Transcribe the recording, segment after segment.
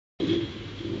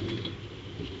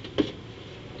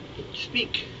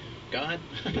Speak, God,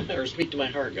 or speak to my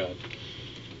heart, God.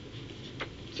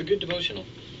 It's a good devotional.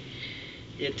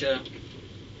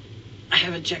 I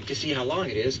haven't checked to see how long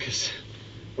it is, because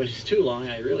when it's too long,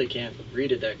 I really can't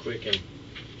read it that quick and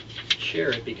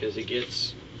share it, because it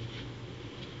gets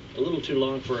a little too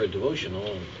long for a devotional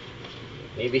and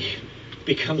maybe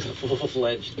becomes a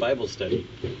full-fledged Bible study.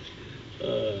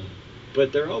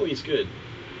 But they're always good.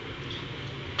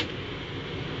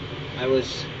 I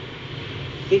was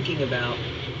thinking about,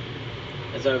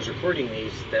 as I was recording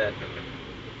these, that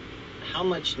how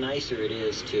much nicer it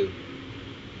is to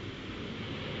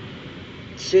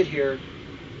sit here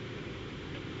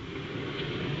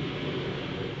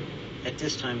at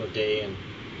this time of day. And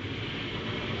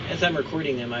as I'm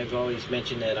recording them, I've always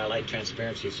mentioned that I like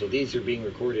transparency, so these are being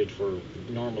recorded for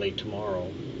normally tomorrow,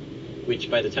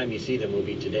 which by the time you see them will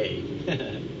be today.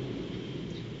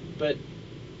 But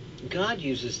God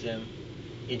uses them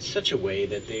in such a way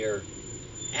that they are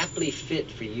aptly fit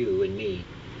for you and me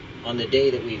on the day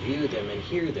that we view them and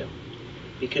hear them,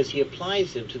 because He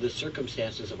applies them to the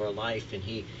circumstances of our life, and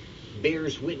He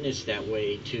bears witness that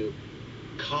way to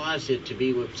cause it to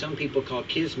be what some people call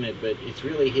kismet, but it's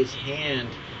really His hand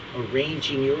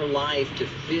arranging your life to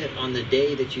fit on the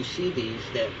day that you see these,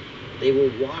 that they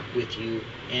will walk with you,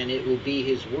 and it will be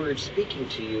His word speaking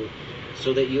to you,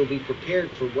 so that you'll be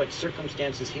prepared for what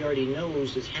circumstances He already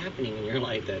knows is happening in your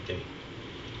life that day.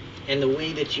 And the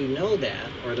way that you know that,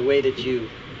 or the way that you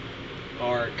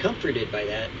are comforted by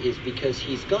that, is because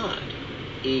He's God.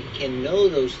 He can know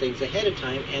those things ahead of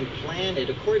time and plan it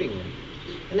accordingly.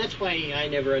 And that's why I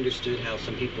never understood how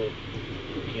some people,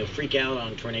 freak out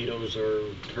on tornadoes or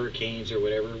hurricanes or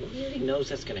whatever. Well, he already knows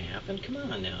that's going to happen. Come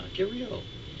on now, get real.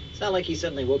 It's not like he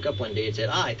suddenly woke up one day and said,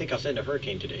 I think I'll send a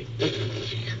hurricane today.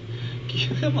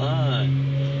 Come on.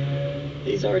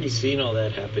 He's already seen all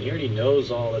that happen. He already knows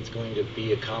all that's going to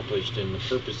be accomplished and the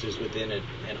purposes within it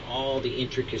and all the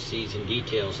intricacies and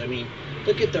details. I mean,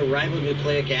 look at the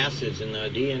ribonucleic acids and the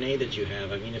DNA that you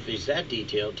have. I mean, if He's that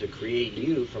detailed to create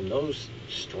you from those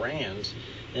strands,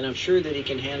 then I'm sure that He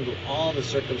can handle all the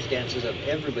circumstances of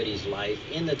everybody's life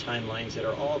in the timelines that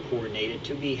are all coordinated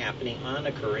to be happening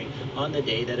occurring on the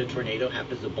day that a tornado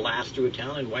happens to blast through a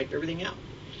town and wipe everything out.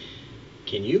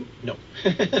 Can you? No.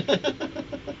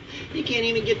 You can't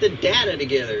even get the data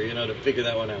together, to figure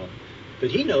that one out. But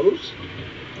He knows.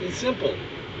 It's simple.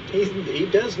 He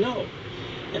does know.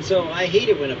 And so I hate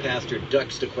it when a pastor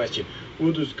ducks the question,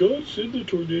 well, does God send the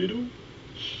tornado?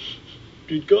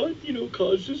 Did God,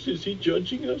 cause this? Is He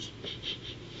judging us?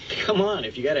 Come on,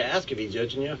 if you got to ask if He's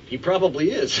judging you, He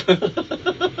probably is.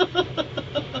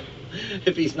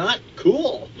 If He's not,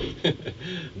 cool.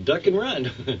 Duck and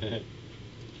run.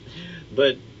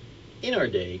 But in our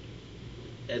day,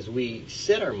 as we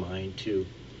set our mind to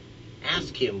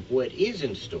ask Him what is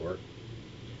in store,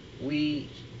 we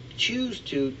choose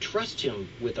to trust Him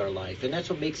with our life. And that's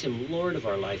what makes Him Lord of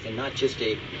our life and not just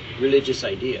a religious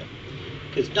idea.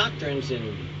 Because doctrines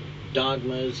and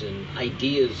dogmas and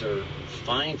ideas are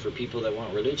fine for people that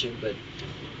want religion, but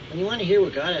when you want to hear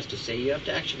what God has to say, you have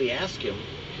to actually ask Him,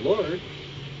 Lord,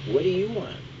 what do you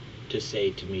want to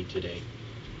say to me today?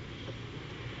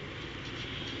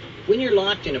 When you're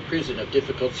locked in a prison of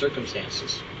difficult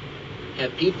circumstances,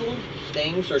 have people,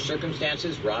 things, or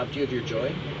circumstances robbed you of your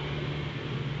joy?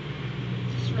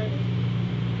 That's right.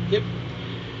 Yep.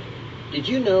 Did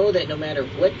you know that no matter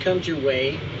what comes your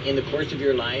way in the course of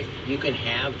your life, you can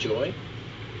have joy?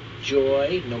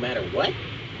 Joy no matter what?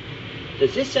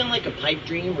 Does this sound like a pipe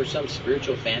dream or some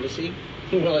spiritual fantasy?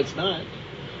 Well, it's not.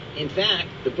 In fact,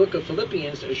 the book of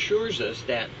Philippians assures us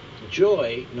that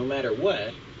joy, no matter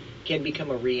what, can become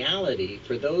a reality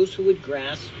for those who would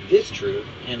grasp this truth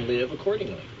and live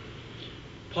accordingly.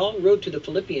 Paul wrote to the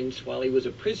Philippians while he was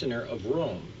a prisoner of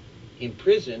Rome,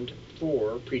 imprisoned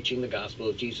for preaching the gospel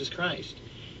of Jesus Christ.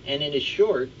 And in a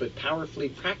short but powerfully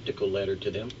practical letter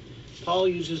to them, Paul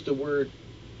uses the word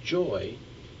joy,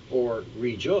 or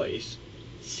rejoice,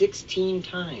 16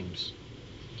 times.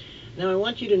 Now I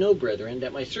want you to know, brethren,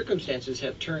 that my circumstances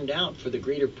have turned out for the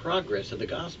greater progress of the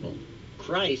gospel.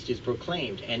 Christ is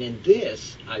proclaimed, and in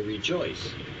this I rejoice.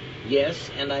 Yes,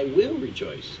 and I will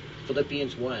rejoice.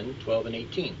 Philippians 1, 12 and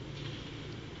 18.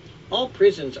 All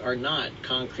prisons are not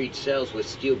concrete cells with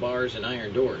steel bars and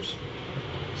iron doors.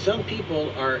 Some people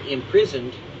are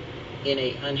imprisoned in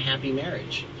an unhappy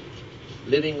marriage,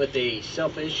 living with a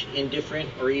selfish, indifferent,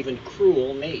 or even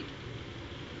cruel mate.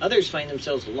 Others find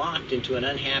themselves locked into an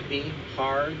unhappy,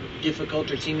 hard, difficult,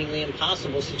 or seemingly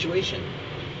impossible situation.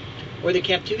 Or the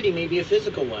captivity may be a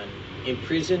physical one,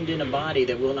 imprisoned in a body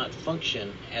that will not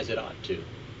function as it ought to.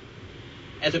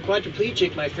 As a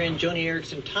quadriplegic, my friend Joni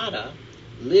Eareckson Tada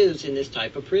lives in this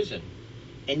type of prison.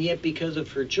 And yet because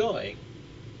of her joy,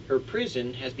 her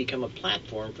prison has become a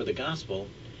platform for the gospel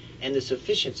and the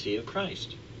sufficiency of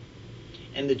Christ.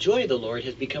 And the joy of the Lord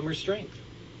has become her strength.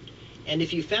 And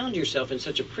if you found yourself in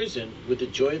such a prison, would the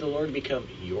joy of the Lord become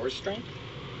your strength?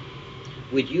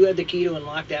 Would you have the key to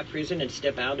unlock that prison and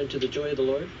step out into the joy of the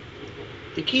Lord?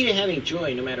 The key to having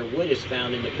joy, no matter what is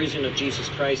found in the prison of Jesus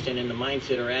Christ and in the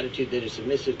mindset or attitude that is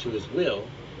submissive to his will,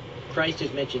 Christ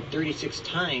is mentioned 36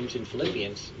 times in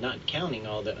Philippians, not counting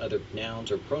all the other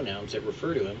nouns or pronouns that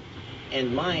refer to him,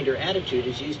 and mind or attitude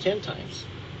is used 10 times.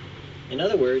 In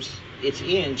other words, it's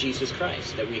in Jesus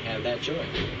Christ that we have that joy.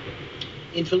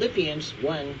 In Philippians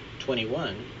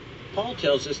 1:21, Paul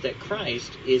tells us that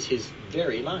Christ is his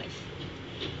very life.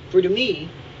 For to me,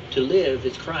 to live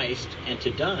is Christ, and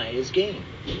to die is gain,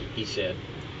 he said.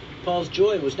 Paul's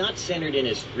joy was not centered in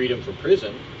his freedom from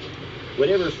prison,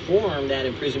 whatever form that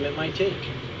imprisonment might take.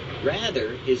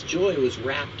 Rather, his joy was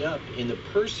wrapped up in the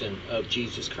person of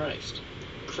Jesus Christ.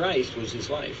 Christ was his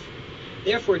life.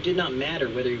 Therefore, it did not matter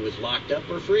whether he was locked up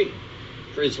or free,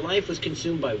 for his life was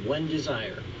consumed by one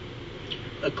desire.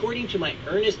 According to my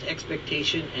earnest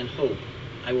expectation and hope,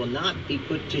 I will not be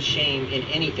put to shame in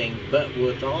anything, but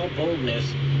with all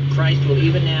boldness, Christ will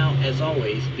even now, as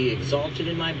always, be exalted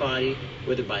in my body,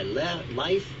 whether by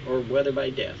life or whether by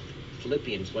death.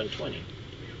 Philippians 1:20.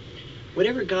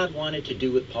 Whatever God wanted to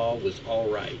do with Paul was all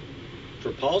right,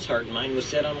 for Paul's heart and mind was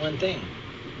set on one thing: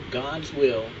 God's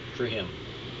will for him.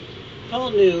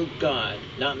 Paul knew God,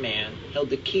 not man, held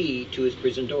the key to his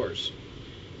prison doors.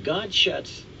 God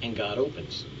shuts and God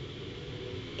opens.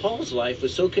 Paul's life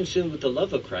was so consumed with the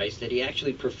love of Christ that he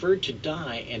actually preferred to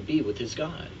die and be with his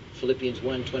God. Philippians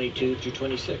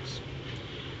 1:22-26.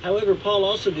 However, Paul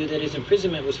also knew that his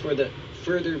imprisonment was for the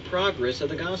further progress of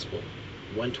the gospel.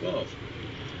 1:12.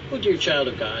 Oh, dear child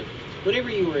of God, whatever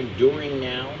you are enduring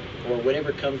now, or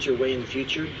whatever comes your way in the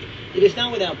future, it is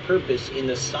not without purpose in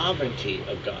the sovereignty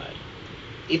of God.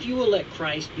 If you will let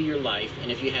Christ be your life,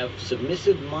 and if you have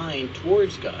submissive mind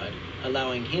towards God,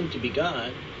 allowing him to be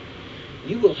God,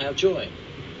 you will have joy.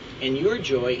 And your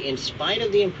joy, in spite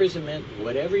of the imprisonment,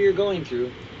 whatever you're going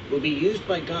through, will be used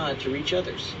by God to reach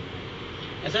others.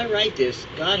 As I write this,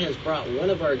 God has brought one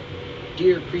of our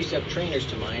dear precept trainers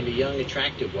to mind, a young,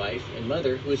 attractive wife and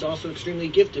mother who is also extremely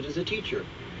gifted as a teacher.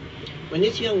 When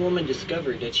this young woman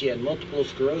discovered that she had multiple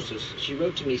sclerosis, she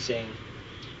wrote to me saying,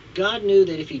 God knew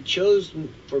that if he chose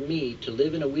for me to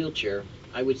live in a wheelchair,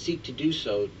 I would seek to do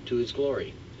so to his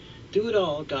glory. Through it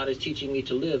all, God is teaching me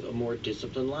to live a more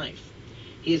disciplined life.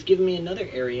 He has given me another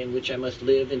area in which I must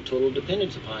live in total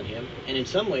dependence upon him, and in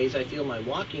some ways I feel my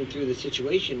walking through the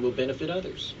situation will benefit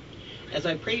others. As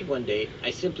I prayed one day,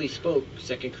 I simply spoke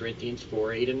 2 Corinthians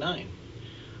 4:8-9.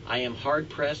 I am hard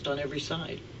pressed on every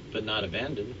side, but not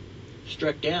abandoned,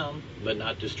 struck down, but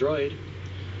not destroyed.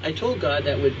 I told God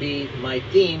that would be my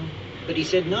theme, but he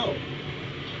said no.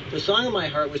 The song of my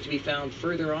heart was to be found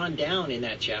further on down in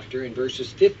that chapter in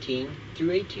verses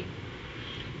 15-18.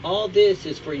 All this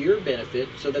is for your benefit,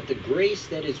 so that the grace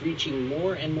that is reaching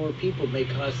more and more people may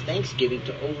cause thanksgiving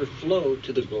to overflow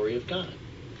to the glory of God.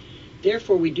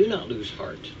 Therefore we do not lose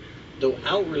heart. Though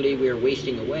outwardly we are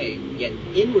wasting away, yet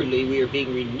inwardly we are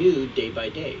being renewed day by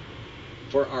day.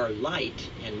 For our light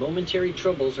and momentary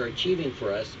troubles are achieving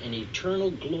for us an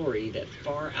eternal glory that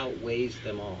far outweighs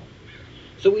them all.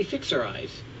 So we fix our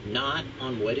eyes, not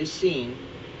on what is seen,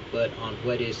 but on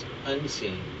what is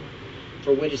unseen.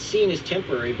 For what is seen is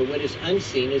temporary, but what is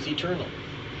unseen is eternal.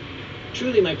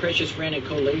 Truly, my precious friend and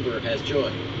co-laborer has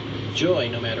joy. Joy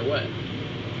no matter what.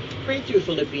 Pray through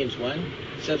Philippians 1,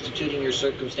 substituting your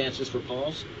circumstances for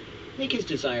Paul's. Make his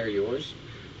desire yours.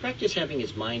 Practice having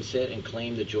his mindset and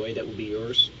claim the joy that will be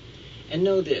yours. And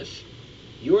know this,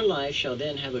 your life shall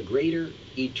then have a greater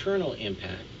eternal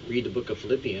impact. Read the book of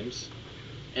Philippians.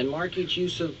 And mark each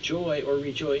use of joy or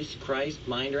rejoice, Christ,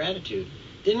 mind, or attitude.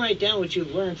 Then write down what you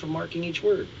have learned from marking each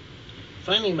word.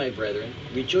 Finally, my brethren,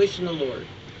 rejoice in the Lord.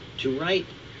 To write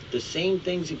the same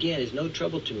things again is no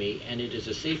trouble to me, and it is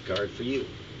a safeguard for you.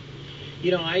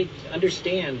 You know, I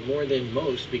understand more than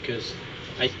most because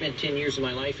I spent 10 years of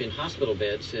my life in hospital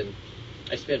beds, and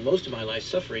I spent most of my life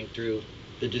suffering through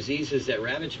the diseases that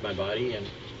ravaged my body and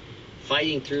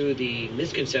fighting through the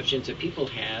misconceptions that people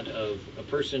had of a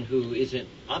person who isn't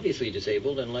obviously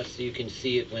disabled, unless you can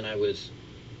see it when I was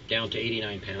down to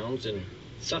 89 pounds and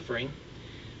suffering.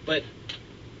 But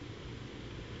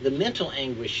the mental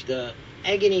anguish, the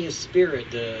agony of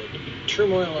spirit, the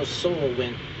turmoil of soul,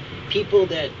 when people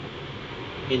that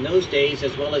in those days,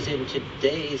 as well as in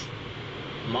today's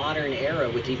modern era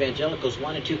with evangelicals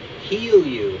wanted to heal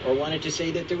you, or wanted to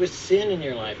say that there was sin in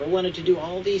your life, or wanted to do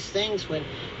all these things, when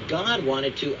God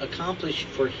wanted to accomplish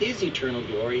for his eternal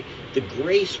glory the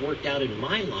grace worked out in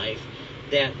my life,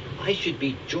 that I should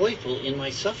be joyful in my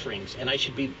sufferings, and I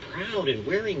should be proud and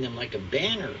wearing them like a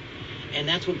banner. And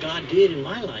that's what God did in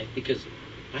my life, because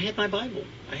I had my Bible.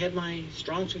 I had my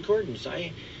Strong's Concordance.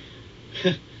 I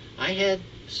had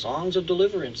songs of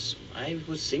deliverance. I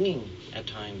was singing at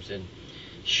times and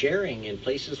sharing in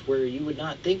places where you would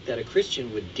not think that a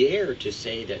Christian would dare to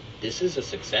say that this is a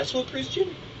successful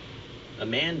Christian. A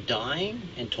man dying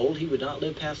and told he would not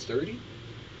live past 30.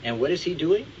 And what is he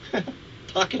doing?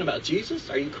 Talking about Jesus?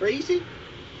 Are you crazy?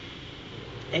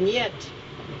 And yet,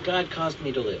 God caused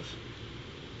me to live.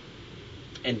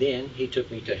 And then he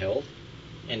took me to health.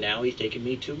 And now he's taken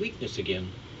me to weakness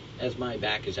again, as my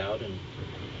back is out and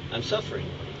I'm suffering.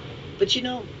 But you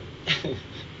know,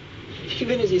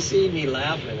 even as you see me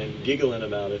laughing and giggling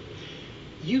about it,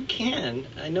 you can,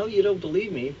 I know you don't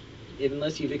believe me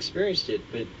unless you've experienced it,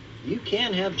 but you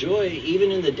can have joy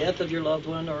even in the death of your loved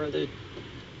one, or the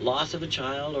loss of a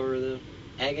child, or the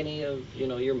agony of,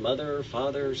 your mother or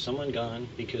father or someone gone,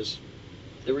 because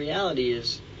the reality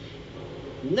is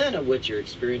none of what you're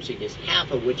experiencing is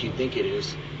half of what you think it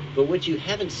is, but what you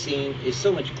haven't seen is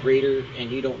so much greater,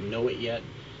 and you don't know it yet.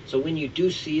 So when you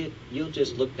do see it, you'll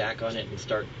just look back on it and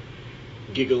start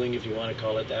giggling, if you want to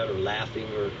call it that, or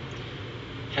laughing, or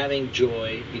having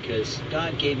joy, because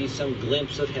God gave you some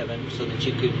glimpse of heaven so that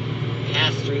you could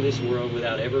pass through this world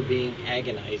without ever being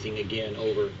agonizing again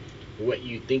over what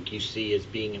you think you see as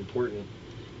being important,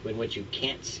 when what you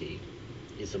can't see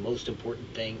is the most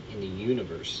important thing in the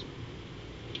universe.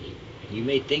 You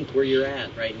may think where you're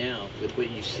at right now with what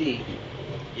you see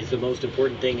is the most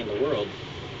important thing in the world,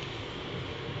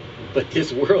 but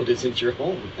this world isn't your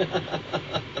home.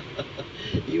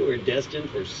 You are destined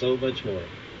for so much more.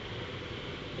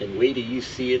 And wait till you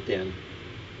see it then.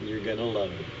 You're going to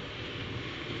love it.